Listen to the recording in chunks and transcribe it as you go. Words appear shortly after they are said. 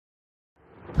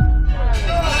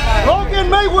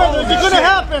Mayweather. Is it going to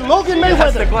happen? Logan Mayweather.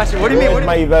 That's the question. What do you mean?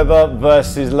 Mayweather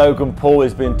versus Logan Paul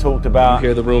has been talked about. You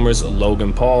hear the rumors of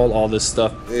Logan Paul, all this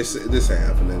stuff. This ain't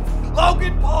happening.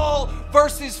 Logan Paul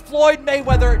versus Floyd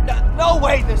Mayweather. No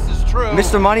way this is true.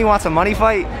 Mr. Money wants a money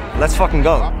fight? Let's fucking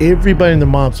go. Everybody in the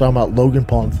mob's talking about Logan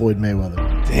Paul and Floyd Mayweather.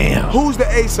 Damn. Who's the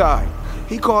A side?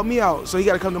 He called me out, so he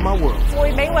got to come to my world.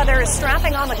 Floyd Mayweather is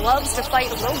strapping on the gloves to fight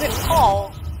Logan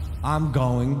Paul. I'm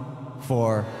going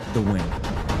for the win.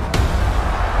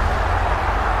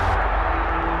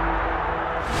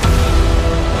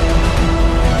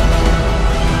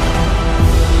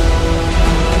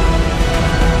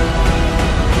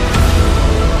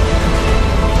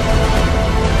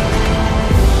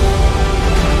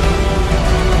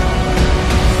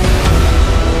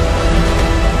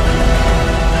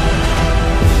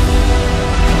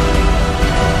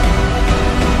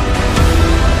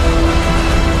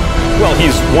 Well,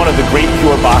 he's one of the great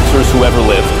pure boxers who ever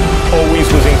lived.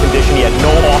 Always was in condition. He had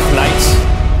no off nights.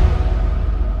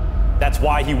 That's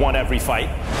why he won every fight.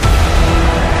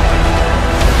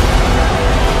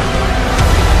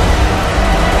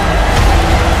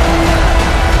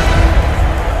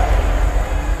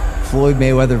 Floyd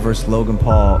Mayweather versus Logan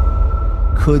Paul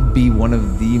could be one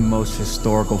of the most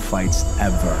historical fights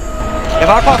ever. If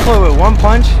I fought Floyd with one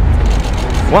punch,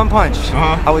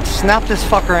 I would snap this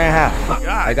fucker in half.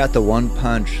 I got the one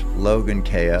punch Logan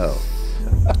KO.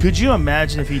 Could you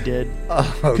imagine if he did?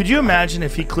 Could you imagine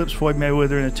if he clips Floyd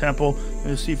Mayweather in a temple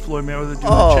and see Floyd Mayweather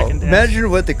doing a chicken dance? Imagine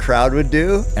what the crowd would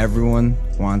do. Everyone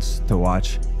wants to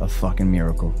watch a fucking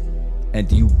miracle. And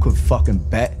you could fucking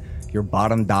bet your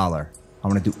bottom dollar I'm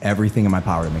gonna do everything in my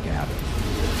power to make it happen.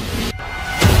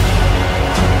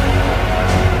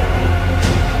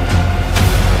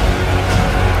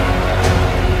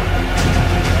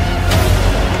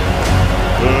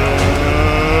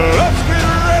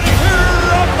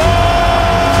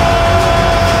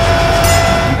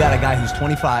 You got a guy who's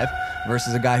 25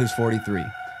 versus a guy who's 43.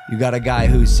 You got a guy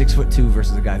who's 6'2"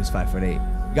 versus a guy who's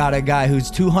 5'8". You got a guy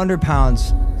who's 200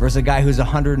 pounds versus a guy who's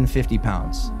 150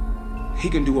 pounds. He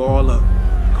can do all the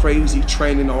crazy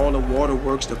training, all the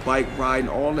waterworks, the bike riding,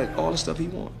 all the stuff he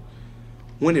wants.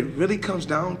 When it really comes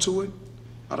down to it,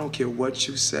 I don't care what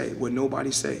you say, what nobody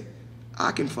say.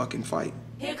 I can fucking fight.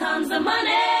 Here comes the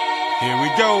money. Here we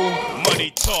go.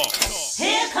 Money talk.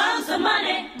 Here comes the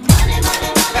money. Money,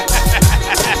 money, money.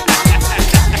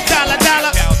 Dollar,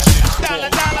 dollar. Dollar,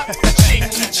 dollar. Ching,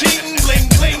 ching, bling,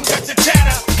 bling. Got the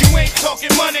chatter. You ain't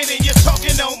talking money, then you're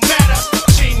talking no matter.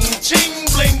 Ching, ching,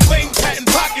 bling, bling. Patent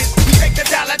pockets. We take the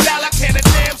dollar, dollar. Can a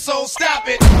damn soul stop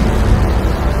it?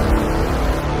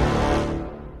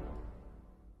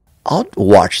 I'll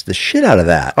watch the shit out of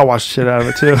that. I'll watch the shit out of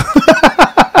it too.